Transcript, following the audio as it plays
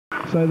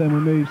So then we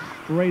move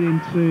straight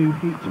into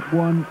Heat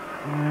 1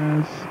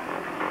 as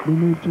we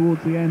move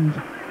towards the end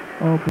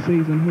of the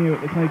season here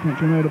at the Clay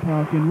Country Motor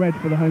Park. In red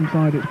for the home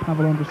side it's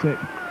Pavel Ondrasik,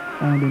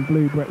 and in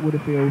blue Brett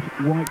Woodifield,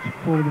 white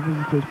for the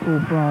visitors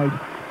Paul Fry,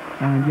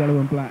 and yellow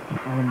and black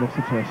Alun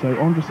Rossiter. So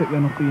Ondrasik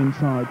then off the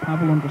inside,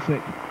 Pavel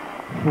Ondrasik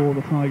for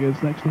the Tigers.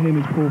 Next to him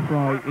is Paul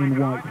Fry in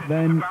white.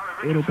 Then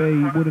it'll be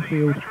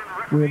Woodifield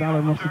with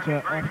Alun Rossiter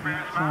off the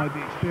outside,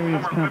 the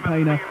experienced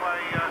campaigner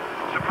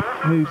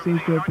who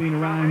seems to have been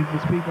around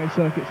the Speedway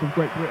circuits of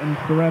Great Britain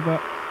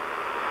forever.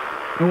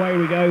 Away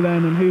we go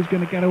then, and who's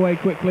going to get away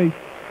quickly?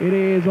 It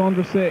is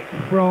Ondrasik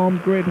from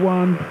grid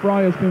 1.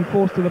 Fry has been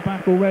forced to the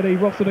back already.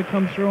 Rossiter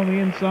comes through on the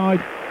inside.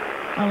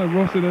 Alun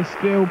Rossiter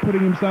still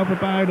putting himself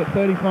about at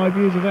 35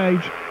 years of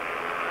age.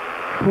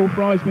 Paul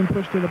Fry's been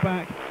pushed to the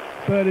back.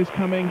 Bird is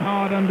coming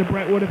hard under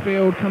Brett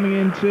Woodifield, coming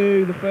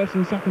into the first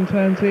and second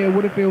turns here.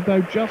 Woodifield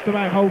though just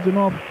about holds him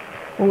off,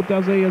 or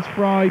does he, as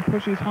Fry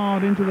pushes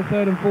hard into the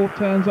third and fourth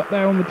turns up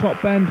there on the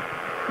top bend.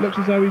 Looks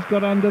as though he's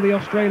got under the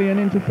Australian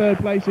into third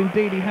place.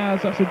 Indeed he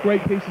has. That's a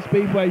great piece of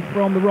speedway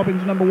from the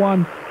Robbins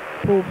 #1,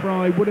 Paul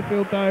Fry.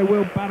 Woodifield though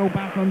will battle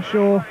back, I'm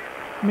sure.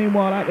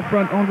 Meanwhile at the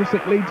front,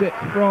 Ondrasik leads it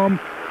from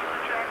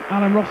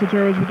Alun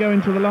Rossiter as we go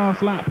into the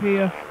last lap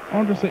here.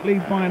 Ondrasik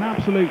leads by an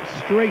absolute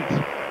straight,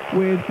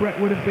 with Brett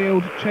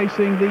Woodifield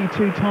chasing the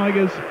two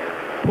Tigers.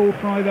 Paul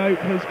Fry though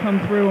has come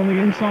through on the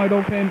inside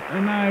of him,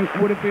 and now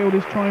Woodifield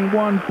is trying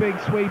one big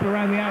sweep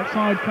around the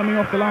outside coming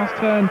off the last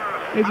turn.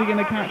 Is he going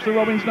to catch the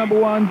Robbins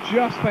 #1?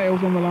 Just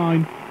fails on the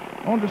line.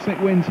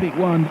 Ondrasik wins Heat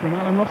 1 from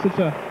Alun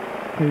Rossiter,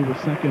 who was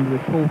second,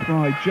 with Paul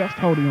Fry just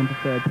holding on to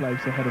third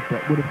place ahead of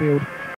Brett Woodifield.